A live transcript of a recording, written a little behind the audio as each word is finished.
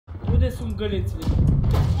sunt gălețile?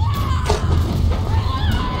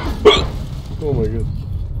 Oh my god.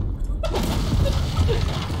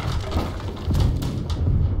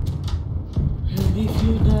 And if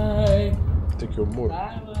you die... I think you're more. I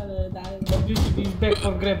wanna die, but you should be back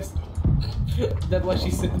for grabs. That's what she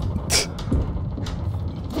said.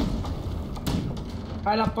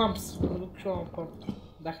 Hai la pumps, mă duc și eu la pump.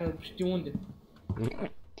 Dacă știu unde.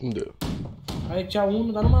 Unde? Aici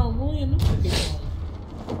unul, dar numai nu e, nu cred că e unul.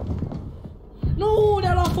 Nu,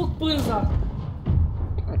 ne-a luat foc pânza!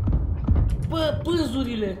 Bă,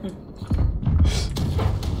 pânzurile!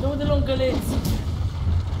 De unde luăm găleți?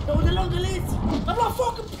 De unde luăm găleți? Am luat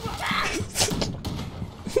foc în pula mea!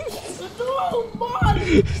 Nu,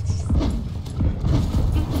 mori!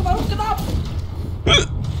 Mă arunc în apă!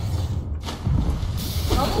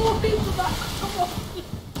 Am murit în apă!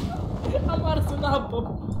 Am ars în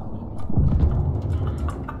apă!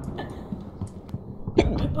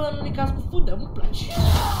 Bă, nu ne caz cu food, dar nu-mi place!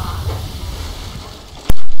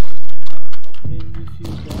 And if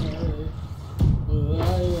you die,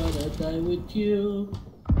 I wanna die with you.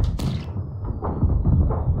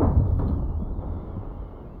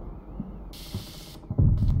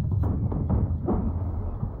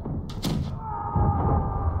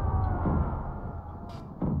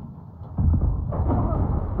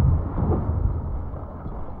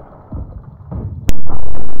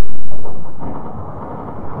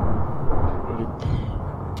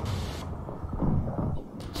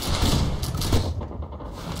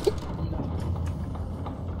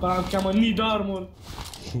 Îmi cheamă Need Armor.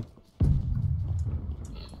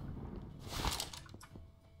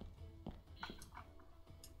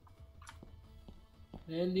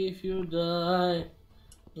 And if you die,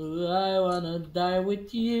 I wanna die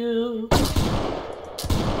with you.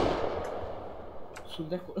 Sunt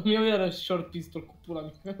de acolo. Mi-au iarăși short pistol cu pula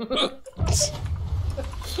mea.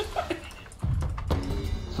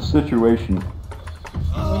 It's a situation.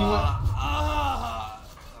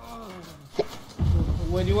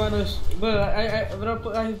 When you wanna... Bă, vreau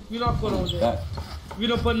vino acolo unde...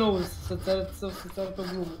 Vino pe nou să-ți arăt o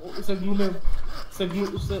glumă, să glumem, să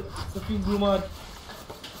fim glumari.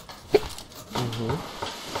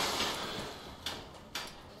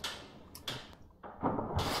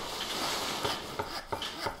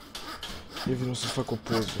 Eu vin să fac o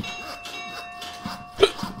poză.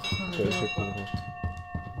 Că așa cumva.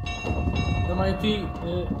 Dar mai întâi...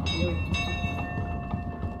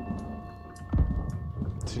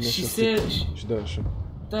 She said... Și da, așa.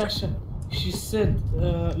 Da, așa. She said,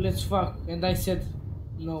 let's fuck, and I said,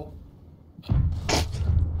 no.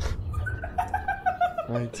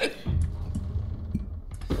 Right.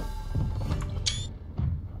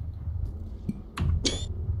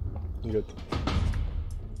 Good.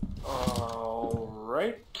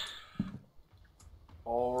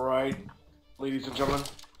 Alright, ladies and gentlemen.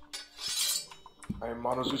 I am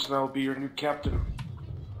Monozeus and I will be your new captain.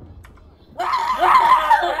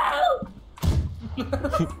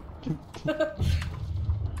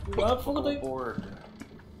 Aboard.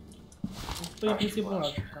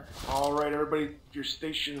 Alright, everybody, your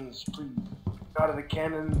stations, please. Out of the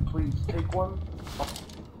cannon, please take one.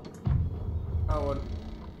 One.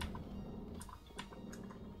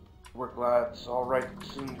 Work, lads. Alright,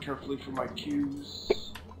 listen carefully for my cues.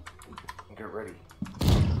 And get ready.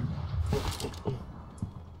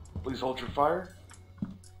 Please hold your fire.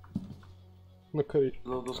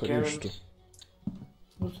 Those cannons.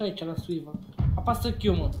 Nu știu aici, la suiva. Apasă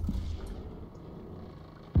Q, mă.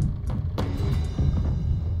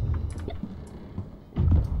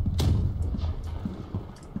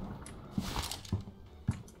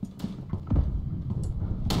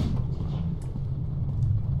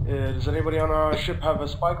 Does anybody on our ship have a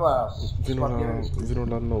spyglass? Vino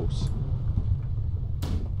la nose.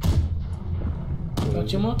 La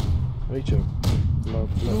ce, mă? Aici, la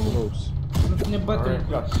nose. Nu ne batem. Alright,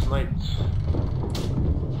 got sniped.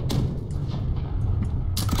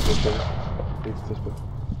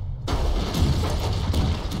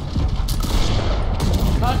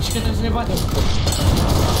 Taci, că trebuie să ne batem.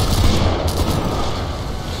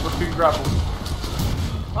 We're being grappled.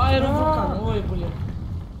 Aerul vulcan, oi, bune.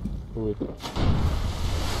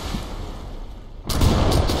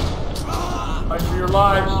 Fight for your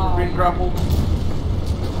lives, we're being grappled.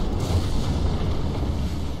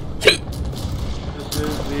 This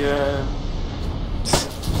is the end.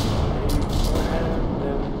 And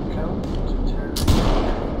then count to 10.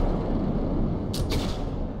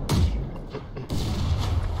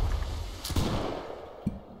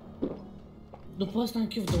 După asta am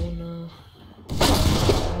chef de un...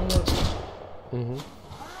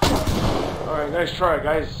 Alright, nice try,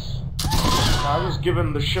 guys. I was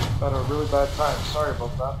given the ship at a really bad time. Sorry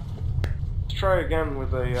about that. Let's try again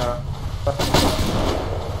with a better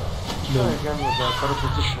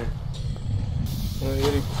positioning.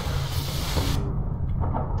 Eric.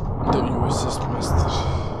 The USS Master.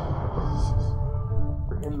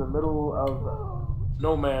 We're in the middle of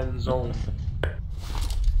no man's zone.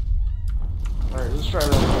 Alright, let's try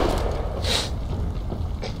that again.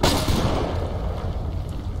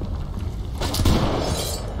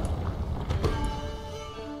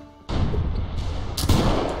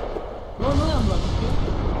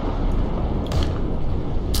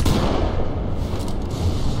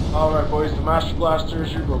 Alright boys, the Master Blaster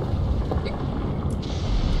is your go.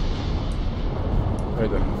 Right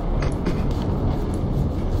there.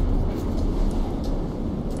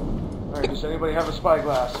 Alright, does anybody have a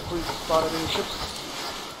spyglass? Please spot any ships.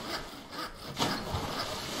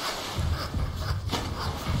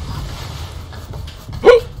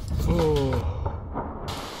 Oh.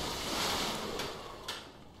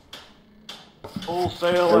 Full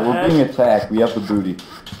sail We're ahead. being attacked. We have the booty.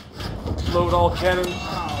 Load all cannons.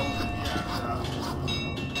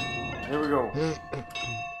 Here we go.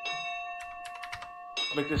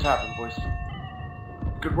 Make this happen, boys.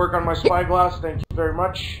 Good work on my spyglass. Thank you very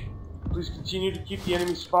much. Please continue to keep the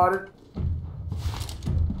enemy spotted.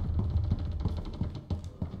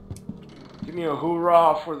 Give me a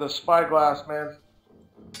hoorah for the spyglass, man.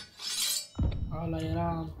 Ala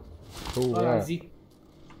era... Oh, Ala yeah. zi.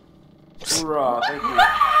 Hoorah, thank you.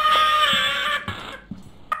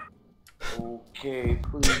 Okay,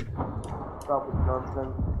 please stop with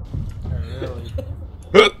nonsense.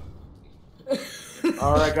 Really?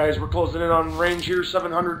 Alright guys, we're closing in on range here,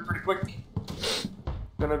 700 pretty quick.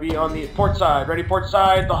 Gonna be on the port side. Ready, port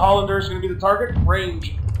side. The Hollander is gonna be the target.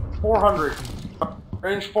 Range 400.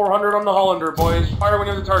 Range 400 on the Hollander, boys. Fire when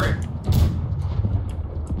you're the target.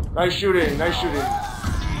 Nice shooting, nice shooting.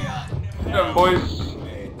 Get them, boys.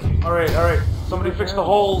 Alright, alright. Somebody fix the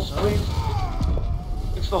holes, please.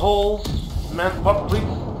 Fix the holes. Man the pump, please.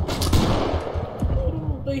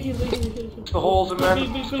 Fix the holes and man the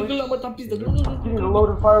pumps, please. Continue to load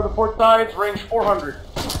and fire the port sides. Range 400.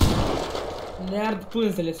 Ne ard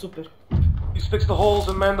pânzele, super. Please fix the holes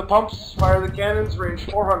and man the pumps. Fire the cannons. Range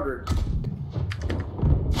 400.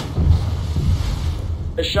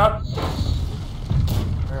 Nice shots.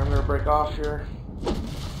 Alright, I'm gonna break off here.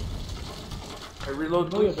 Okay,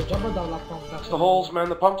 reload, please. Fix the holes, man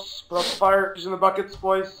the pumps. Put out the fire. Using the buckets,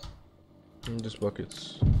 boys. Just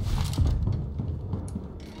buckets.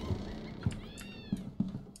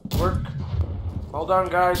 Work. Well done,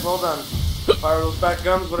 guys. Well done. Fire those back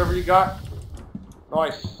guns, whatever you got.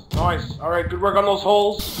 Nice. Nice. Alright, good work on those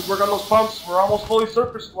holes. Good work on those pumps. We're almost fully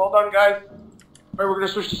surfaced. Well done, guys. Alright, we're going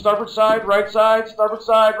to switch to starboard side, right side, starboard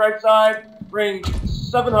side, right side. Range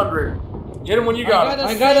 700. Hit him when you got it.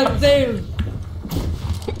 I got a save.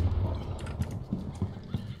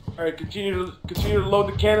 Alright, continue to load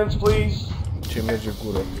the cannons, please. Ce merge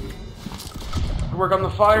gură. Good work on the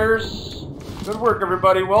fires. Good work,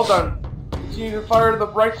 everybody. Well done. Continue to fire the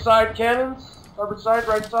right side cannons. Starboard side,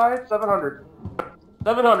 right side, 700.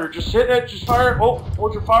 700. Just hit it. Just fire. Oh,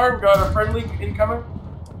 hold your fire. We got a friendly incoming.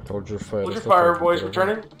 Hold your fire. Hold your fire, boys.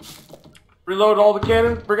 Returning. Reload all the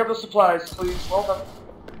cannons. Bring up the supplies, please. Well done.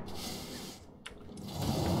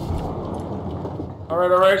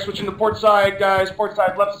 Alright. Switching to port side, guys. Port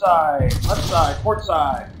side, left side, port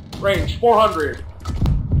side. Range 400.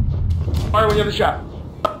 Fire when you have the shot.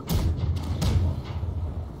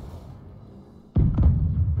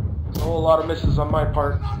 Oh, a lot of misses on my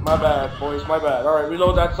part. My bad, boys. My bad. Alright,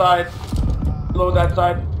 reload that side. Reload that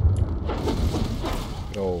side.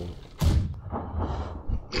 No.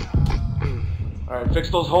 Alright, fix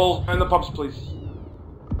those holes and the pumps, please.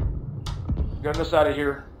 Getting us out of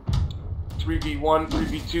here. 3v1,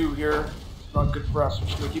 3v2 here. It's not good for us. We're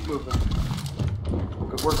just gonna keep moving.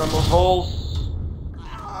 Good work on those holes.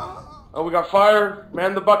 Oh, we got fire.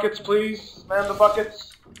 Man the buckets, please. Man the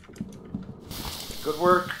buckets. Good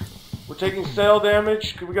work. We're taking sail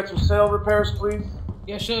damage. Could we get some sail repairs, please?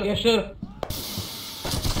 Yeah, sure. Yeah, sure.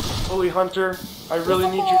 Bully Hunter, I really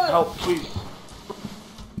need your help, please.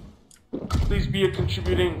 Please be a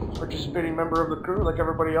contributing, participating member of the crew like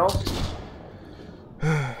everybody else.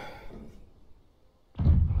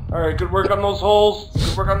 Alright, good work on those holes.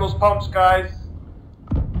 Good work on those pumps, guys.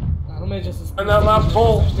 And that last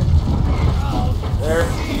hole. There.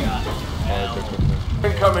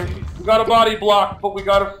 Incoming. We got a body block, but we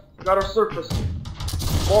got a surface.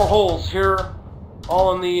 More holes here, all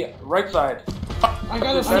on the right side. I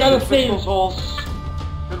gotta save those holes.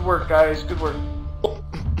 Good work, guys. Good work.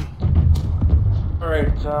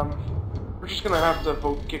 Alright, we're just gonna have to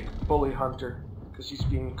vote kick Bully Hunter because he's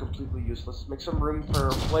being completely useless. Make some room for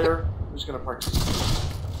a player who's gonna participate.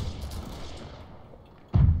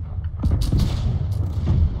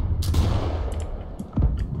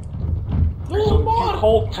 So if you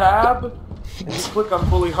hold tab and you click on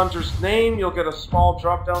Bully Hunter's name, you'll get a small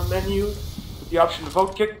drop-down menu with the option to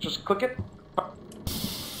vote kick. Just click it.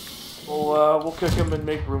 We'll kick him and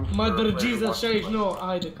make room for Mother Jesus 69.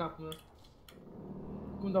 Hai de cap, mă.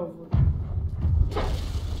 Cum dau vot?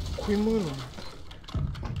 Cui mână?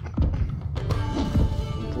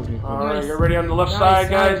 Alright, you're ready on the left side,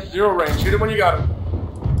 guys. Zero range. Shoot it when you got it.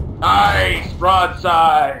 Nice!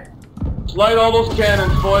 Broadside! Light all those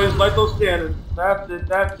cannons, boys. Light those cannons. That's it,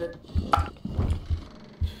 that's it.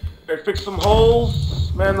 Okay, fix some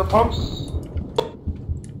holes. Man the pumps.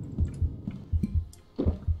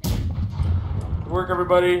 Work,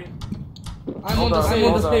 everybody. I'm on the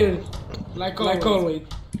stairs. Like always.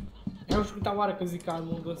 Eu știu câta oară că zic că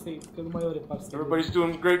I'm on the stairs, că nu mai ore par să. Everybody's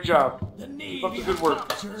doing a great job. Keep up the good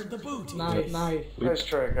work. Nice. Nice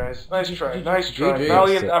try, guys. Nice try. Nice try.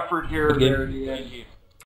 Valiant effort here.